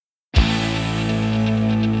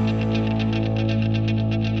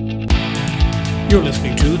You're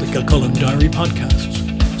listening to the Kilcullen Diary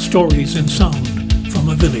Podcasts, stories in sound from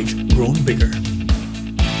a village grown bigger.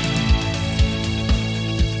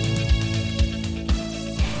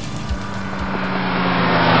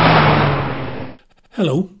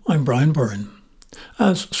 Hello, I'm Brian Byrne.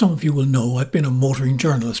 As some of you will know, I've been a motoring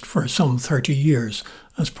journalist for some 30 years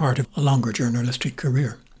as part of a longer journalistic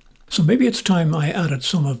career. So maybe it's time I added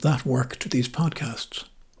some of that work to these podcasts.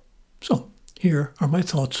 So, here are my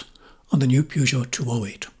thoughts on the new Peugeot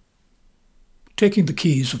 208. Taking the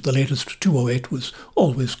keys of the latest 208 was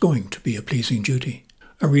always going to be a pleasing duty.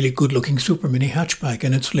 A really good-looking Super Mini hatchback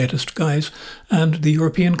in its latest guise, and the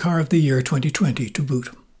European Car of the Year 2020 to boot.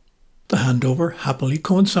 The handover happily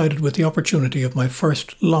coincided with the opportunity of my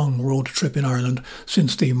first long road trip in Ireland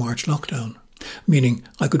since the March lockdown, meaning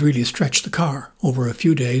I could really stretch the car over a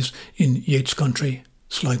few days in Yates Country,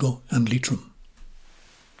 Sligo and Leitrim.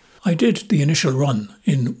 I did the initial run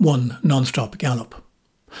in one non-stop gallop.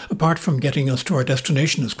 Apart from getting us to our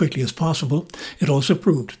destination as quickly as possible, it also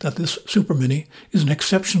proved that this Super Mini is an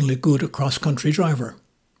exceptionally good cross-country driver.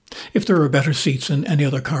 If there are better seats in any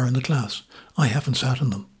other car in the class, I haven't sat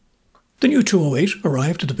in them. The new 208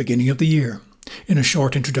 arrived at the beginning of the year. In a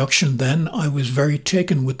short introduction then, I was very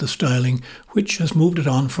taken with the styling, which has moved it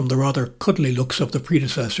on from the rather cuddly looks of the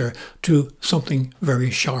predecessor to something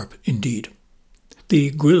very sharp indeed.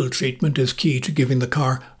 The grille treatment is key to giving the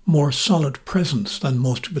car more solid presence than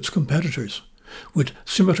most of its competitors, with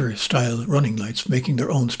scimitar-style running lights making their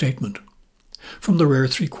own statement. From the rear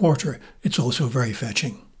three-quarter, it's also very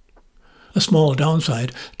fetching. A small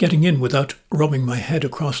downside, getting in without rubbing my head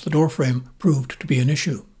across the doorframe, proved to be an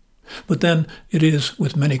issue. But then it is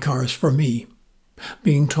with many cars for me.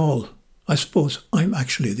 Being tall, I suppose I'm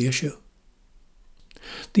actually the issue.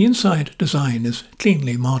 The inside design is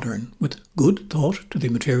cleanly modern, with good thought to the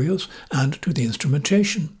materials and to the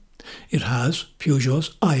instrumentation. It has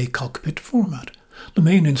Peugeot's iCockpit format, the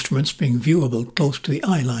main instruments being viewable close to the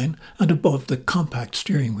eye line and above the compact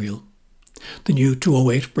steering wheel. The new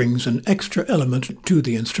 208 brings an extra element to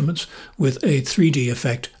the instruments with a 3D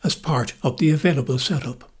effect as part of the available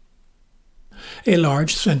setup. A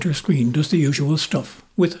large centre screen does the usual stuff,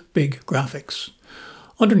 with big graphics.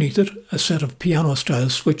 Underneath it, a set of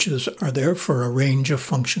piano-style switches are there for a range of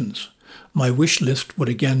functions. My wish list would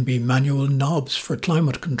again be manual knobs for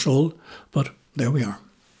climate control, but there we are.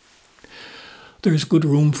 There's good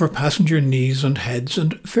room for passenger knees and heads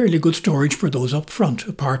and fairly good storage for those up front,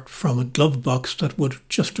 apart from a glove box that would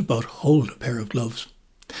just about hold a pair of gloves.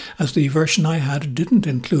 As the version I had didn't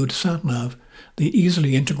include sat-nav, the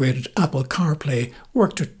easily integrated Apple CarPlay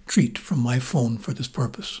worked a treat from my phone for this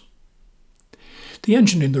purpose. The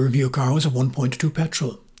engine in the review car was a 1.2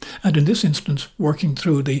 petrol, and in this instance working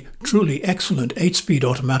through the truly excellent 8-speed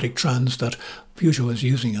automatic trans that Peugeot is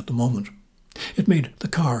using at the moment. It made the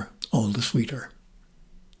car all the sweeter.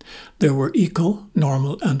 There were eco,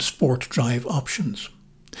 normal and sport drive options.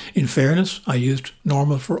 In fairness, I used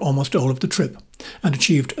normal for almost all of the trip and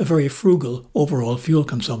achieved a very frugal overall fuel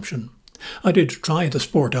consumption. I did try the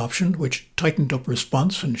sport option, which tightened up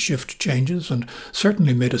response and shift changes and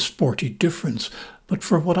certainly made a sporty difference, but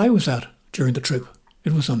for what I was at during the trip,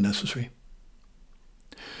 it was unnecessary.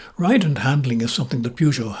 Ride and handling is something that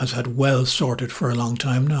Peugeot has had well sorted for a long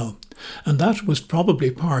time now, and that was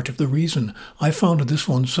probably part of the reason I found this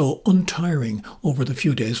one so untiring over the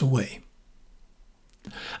few days away.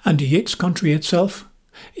 And Yates Country itself?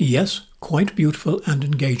 Yes, quite beautiful and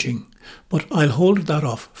engaging, but I'll hold that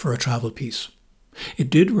off for a travel piece. It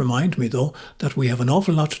did remind me, though, that we have an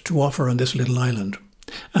awful lot to offer on this little island,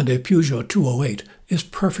 and a Peugeot 208 is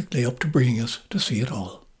perfectly up to bringing us to see it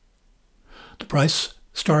all. The price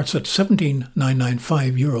starts at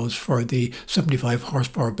 €17,995 for the 75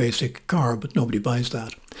 horsepower basic car, but nobody buys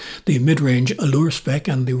that. The mid-range Allure spec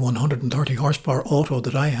and the 130 horsepower auto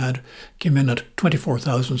that I had came in at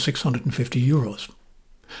 €24,650.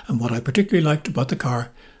 And what I particularly liked about the car,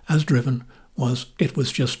 as driven, was it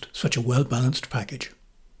was just such a well-balanced package.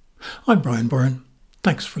 I'm Brian Byrne.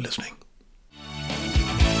 Thanks for listening.